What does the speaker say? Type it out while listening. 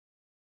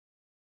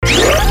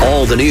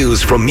All the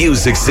news from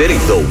Music City.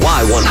 The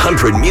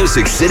Y100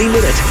 Music City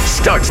Minute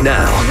starts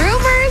now.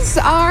 Rumors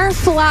are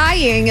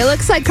flying. It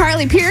looks like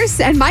Carly Pearce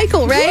and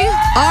Michael Ray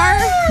are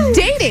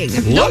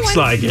dating. Looks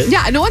like it.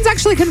 Yeah, no one's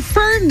actually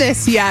confirmed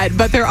this yet,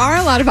 but there are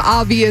a lot of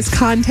obvious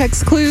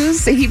context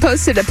clues. He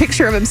posted a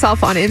picture of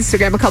himself on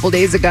Instagram a couple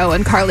days ago,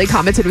 and Carly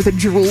commented with a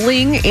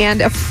drooling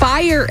and a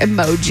fire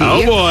emoji.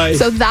 Oh, boy.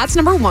 So that's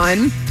number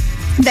one.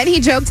 Then he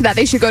joked that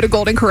they should go to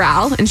Golden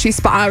Corral, and she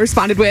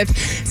responded with,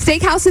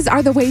 "Steakhouses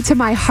are the way to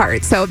my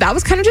heart." So that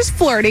was kind of just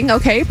flirting.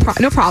 Okay,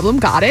 no problem.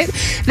 Got it.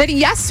 Then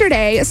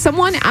yesterday,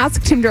 someone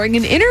asked him during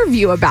an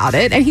interview about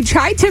it, and he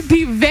tried to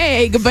be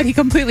vague, but he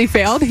completely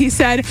failed. He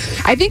said,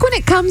 "I think when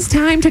it comes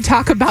time to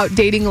talk about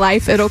dating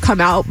life, it'll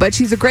come out, but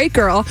she's a great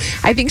girl.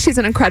 I think she's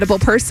an incredible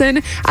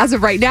person. As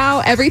of right now,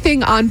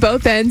 everything on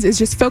both ends is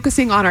just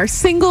focusing on our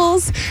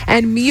singles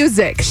and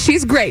music.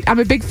 She's great. I'm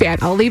a big fan.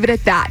 I'll leave it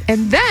at that."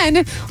 And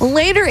then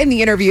later in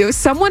the interview,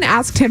 someone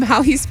asked him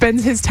how he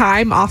spends his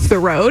time off the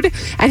road,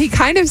 and he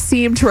kind of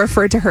seemed to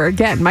refer to her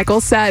again.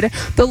 Michael said,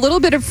 "The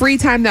little bit of free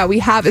time that we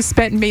have is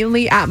spent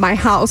mainly at my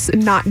house,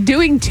 not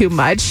doing too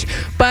much.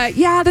 But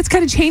yeah, that's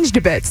kind of changed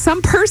a bit.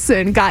 Some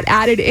person got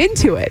added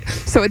into it,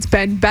 so it's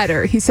been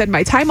better." He said,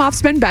 "My time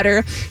off's been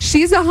better.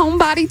 She's a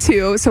homebody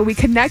too, so we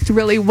connect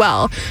really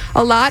well.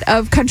 A lot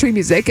of country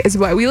music is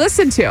what we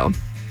listen to."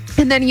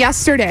 And then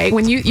yesterday,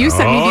 when you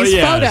sent me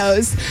these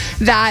photos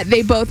that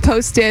they both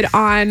posted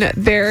on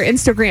their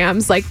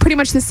Instagrams, like pretty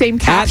much the same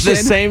caption. At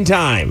the same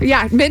time.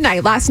 Yeah,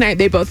 midnight last night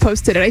they both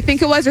posted it. I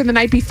think it was, or the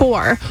night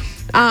before.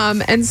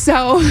 And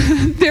so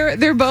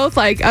they're both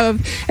like,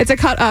 it's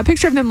a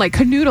picture of them like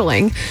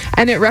canoodling,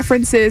 and it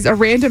references a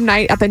random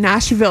night at the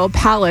Nashville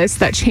Palace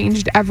that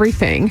changed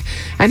everything.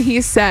 And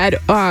he said,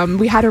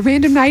 "We had a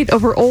random night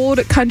over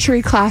old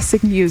country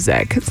classic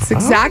music." It's the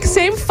exact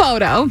same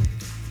photo.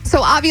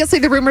 So obviously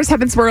the rumors have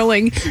been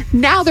swirling.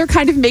 Now they're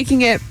kind of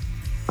making it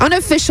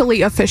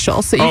unofficially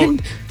official. So you can...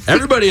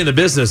 Everybody in the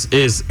business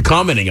is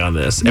commenting on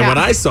this. And when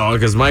I saw it,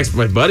 because Mike's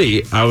my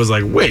buddy, I was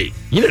like, wait,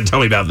 you didn't tell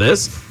me about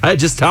this. I had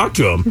just talked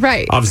to him.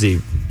 Right.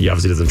 He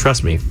obviously doesn't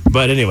trust me.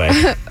 But anyway,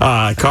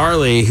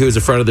 Carly, who's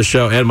a friend of the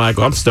show, and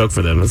Michael, I'm stoked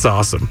for them. It's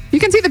awesome. You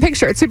can see the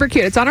picture. It's super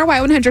cute. It's on our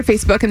Y100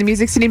 Facebook and the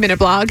Music City Minute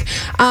blog.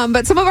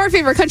 But some of our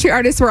favorite country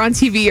artists were on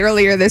TV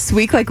earlier this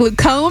week, like Luke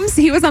Combs.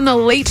 He was on The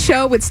Late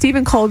Show with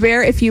Stephen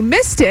Colbert. If you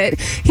missed it,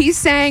 he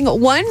sang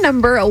 "One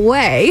Number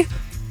Away."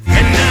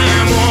 And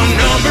I'm one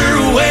number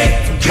away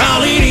from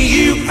calling to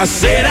you. I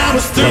said I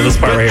was through, this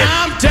part but right here.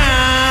 I'm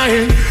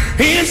dying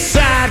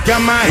inside.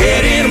 Got my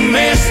head in a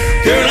mess.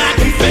 Girl, I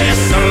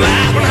confess I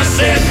lied when I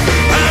said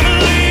I'm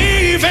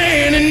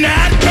leaving and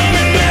not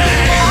coming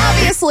back.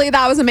 Obviously,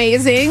 that was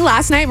amazing.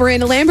 Last night,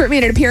 Miranda Lambert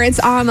made an appearance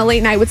on the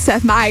Late Night with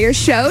Seth Meyers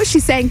show. She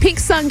sang "Pink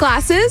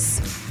Sunglasses."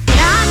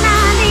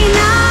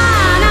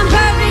 I'm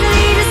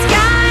perfectly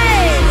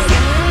disguised.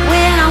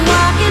 When I'm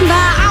walking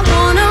by, I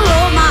wanna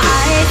roll my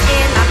eyes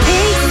in my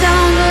pink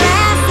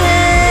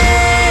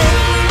sunglasses.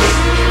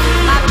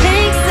 My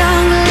pink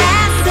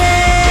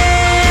sunglasses.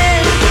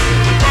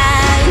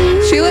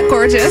 She looked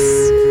gorgeous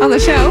on the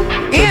show.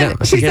 And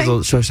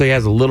So she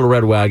has a little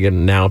red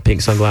wagon now,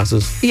 pink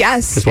sunglasses.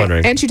 yes. Just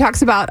wondering. And she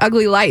talks about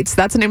ugly lights.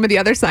 That's the name of the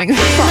other song. The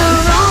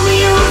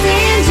Romeos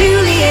and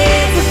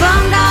Juliets have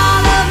bummed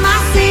all of my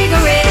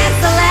cigarettes.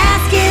 The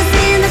last kiss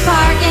in the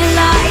parking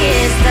lot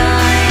is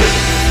done.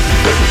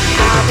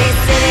 I'll be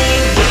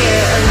sitting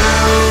here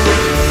alone.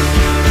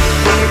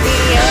 Hear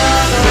the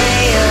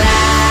ugly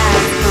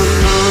lights come on.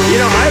 You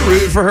know, I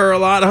root for her a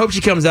lot. I hope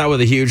she comes out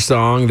with a huge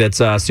song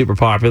that's super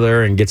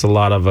popular and gets a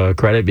lot of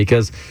credit,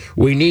 because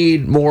we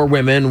need more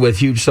women with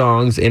huge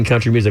songs in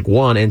country music,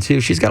 one. And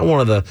two, she's got one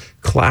of the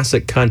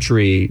classic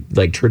country,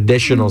 like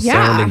traditional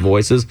sounding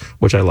voices,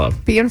 which I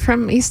love. Being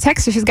from East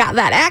Texas, she's got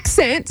that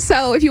accent.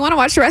 So if you want to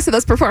watch the rest of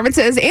those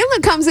performances and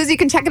Luke Combs', you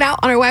can check it out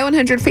on our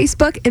Y100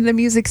 Facebook in the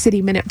Music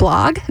City Minute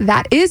blog.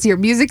 That is your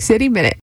Music City Minute.